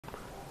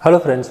Hello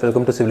friends,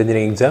 welcome to Civil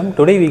Engineering exam.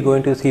 Today we are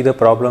going to see the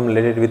problem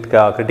related with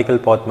critical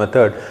path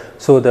method.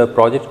 So the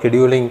project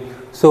scheduling.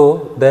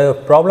 So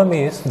the problem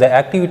is the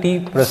activity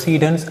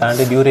precedence and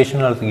the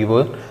duration are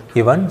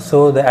given.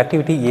 So the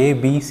activity A,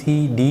 B,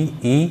 C, D,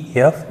 E,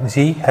 F,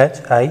 G, H,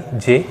 I,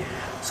 J.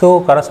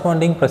 So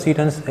corresponding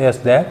precedence is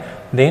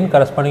there, then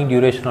corresponding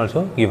duration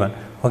also given.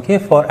 Okay,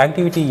 for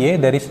activity A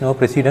there is no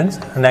precedence,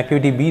 and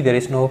activity B there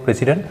is no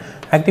precedent.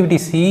 Activity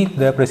C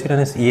the precedent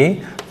is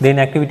A, then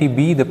activity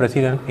B the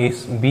precedent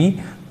is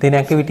B, then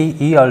activity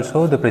E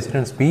also the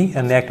precedent is B,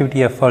 and the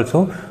activity F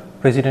also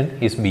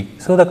precedent is B.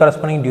 So the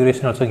corresponding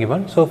duration also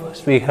given. So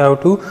first we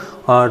have to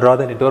draw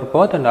the network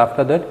path, and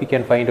after that we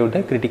can find out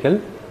the critical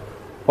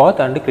path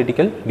and the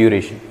critical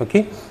duration.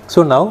 Okay,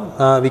 so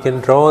now we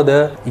can draw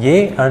the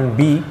A and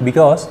B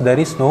because there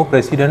is no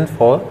precedent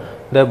for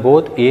the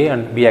both A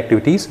and B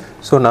activities.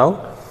 So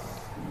now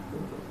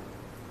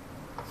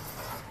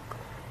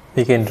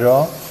we can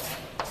draw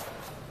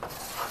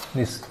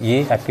this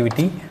A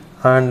activity,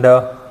 and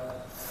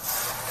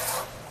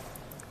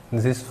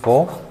this is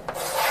for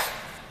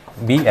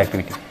B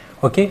activity.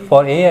 Okay,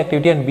 for A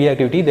activity and B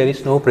activity there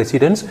is no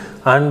precedence,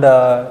 and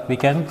we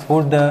can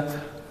put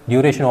the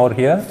duration over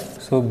here.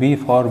 So B,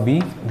 for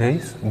B there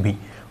is B.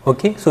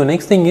 Okay, so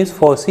next thing is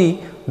for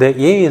C, the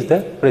A is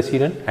the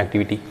precedent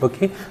activity.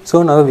 Okay,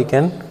 so now we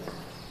can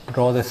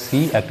draw the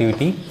C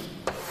activity.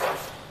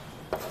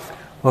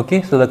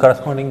 Okay, so the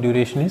corresponding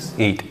duration is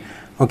 8.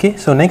 Okay,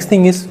 so next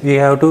thing is we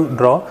have to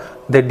draw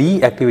the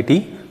D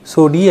activity.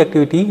 So D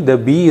activity, the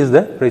B is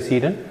the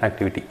precedent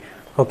activity.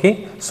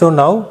 Okay, so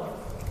now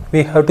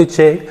we have to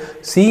check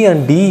C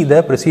and D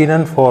the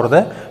precedent for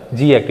the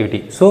G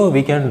activity. So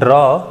we can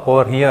draw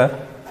over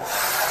here.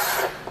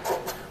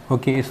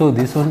 Okay, so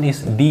this one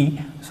is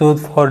D. So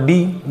for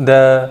D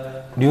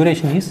the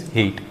duration is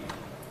 8.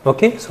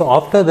 Okay, so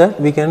after that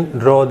we can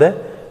draw the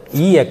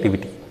E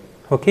activity.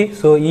 Okay,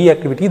 so E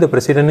activity the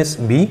precedent is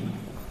B.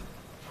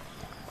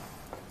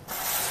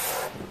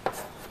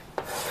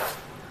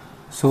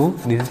 So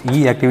this is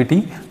E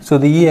activity. So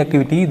the E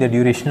activity the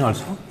duration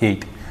also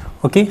 8.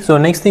 Okay, so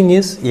next thing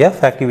is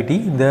F activity,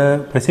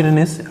 the precedent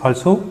is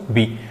also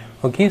B.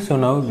 Okay, so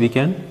now we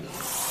can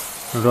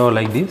draw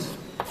like this.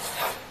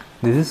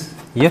 This is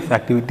F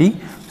activity.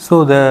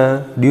 So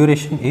the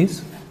duration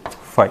is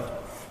 5.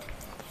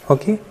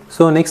 Okay,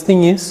 so next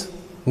thing is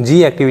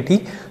G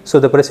activity.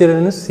 So the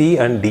precedent is C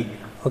and D.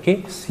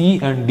 Okay, C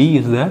and D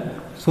is there.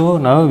 So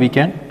now we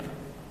can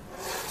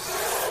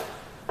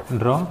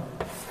draw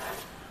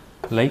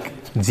like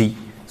G.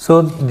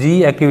 So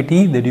G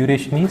activity the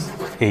duration is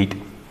 8.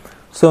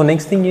 So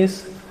next thing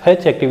is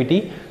H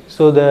activity.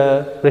 So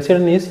the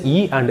precedent is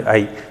E and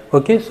I.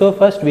 Okay, so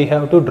first we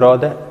have to draw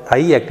the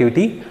I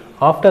activity.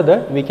 After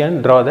that we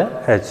can draw the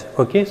H.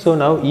 Okay, so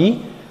now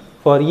E,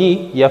 for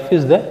E, F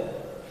is the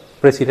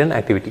precedent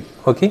activity.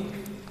 Okay,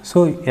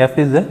 so F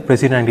is the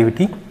precedent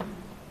activity.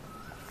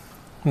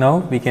 Now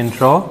we can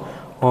draw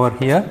over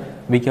here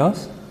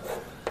because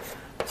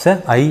it's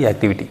a I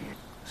activity.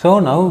 So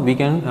now we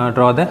can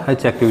draw the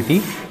H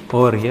activity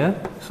over here.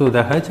 So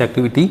the H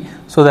activity,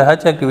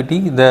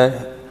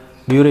 the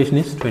duration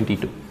is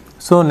 22.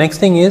 So next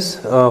thing is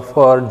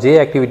for J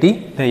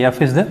activity, the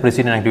F is the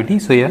precedent activity.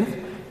 So F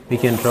we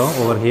can draw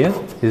over here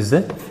is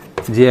the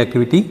J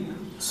activity.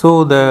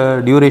 So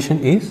the duration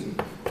is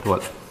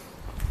 12.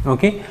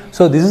 Okay,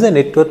 so this is a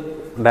network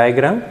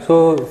diagram.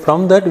 So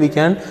from that we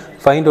can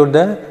find out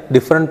the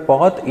different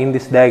path in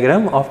this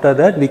diagram. After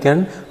that we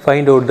can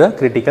find out the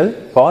critical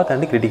path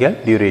and the critical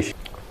duration.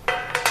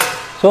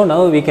 So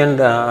now we can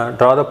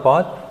draw the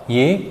path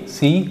A,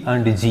 C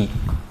and G.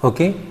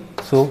 Okay,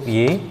 so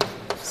A,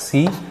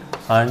 C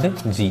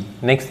and G.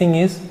 Next thing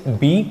is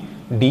B,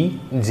 D,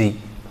 G.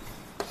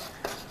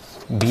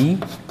 B,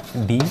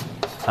 D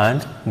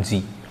and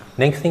G.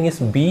 Next thing is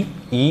B,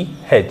 E,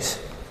 H.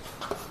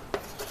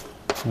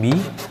 B,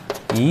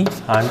 E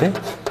and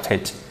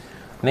H.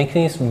 Next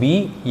thing is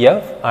B,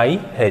 F, I,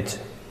 H.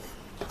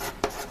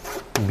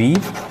 B,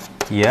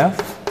 F,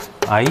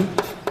 I,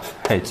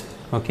 H.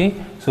 Okay,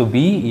 so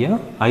B,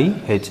 F, I,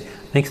 H.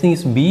 Next thing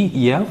is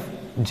B, F,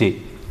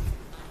 J.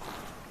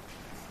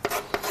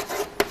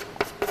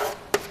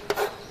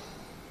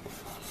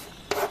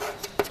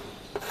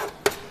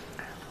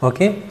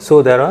 Okay,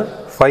 so there are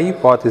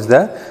 5 paths is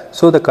there.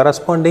 So the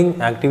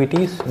corresponding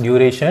activities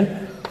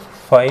duration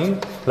 5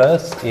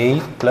 plus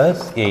 8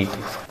 plus 8.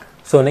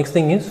 So next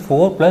thing is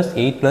 4 plus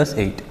 8 plus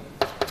 8.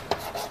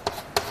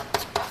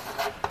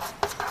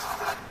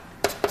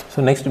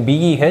 So next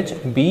BEH,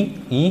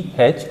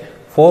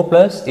 4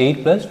 plus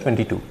 8 plus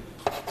 22.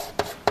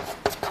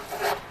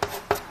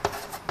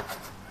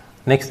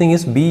 Next thing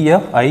is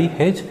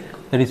BFIH,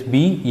 that is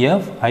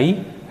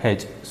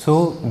BFIH.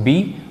 So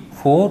B,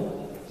 4,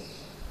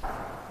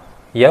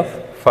 F,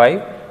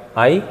 5,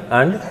 I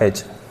and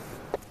H.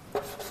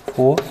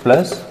 4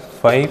 plus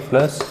 5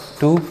 plus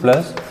 2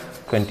 plus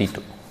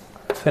 22.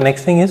 So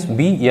next thing is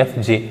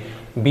BFJ.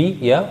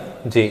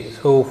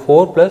 So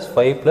 4 plus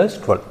 5 plus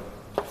 12.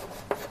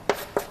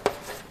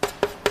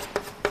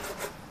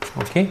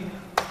 Okay,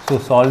 So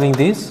solving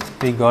this,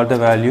 we got the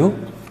value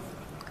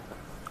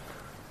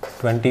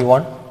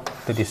 21,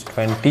 that is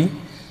 20,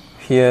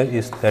 here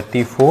is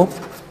 34,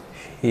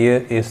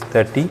 here is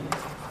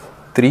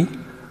 33,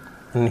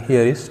 and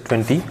here is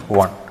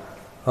 21.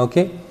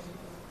 Okay.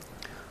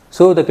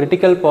 So the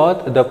critical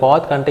path, the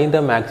path contain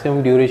the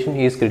maximum duration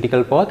is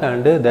critical path,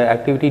 and the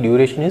activity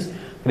duration is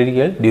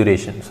critical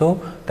duration. So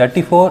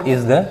 34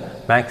 is the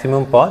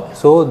maximum path,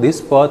 so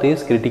this path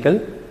is critical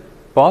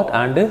path,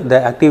 and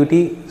the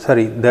activity,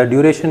 sorry, the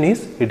duration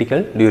is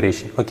critical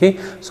duration. Okay.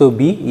 So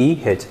B,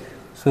 E, H.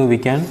 So we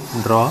can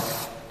draw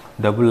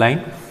double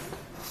line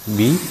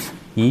B,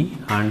 E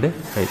and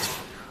H.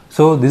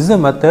 So this is a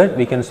method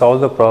we can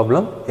solve the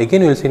problem.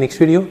 Again we will see next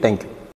video. Thank you.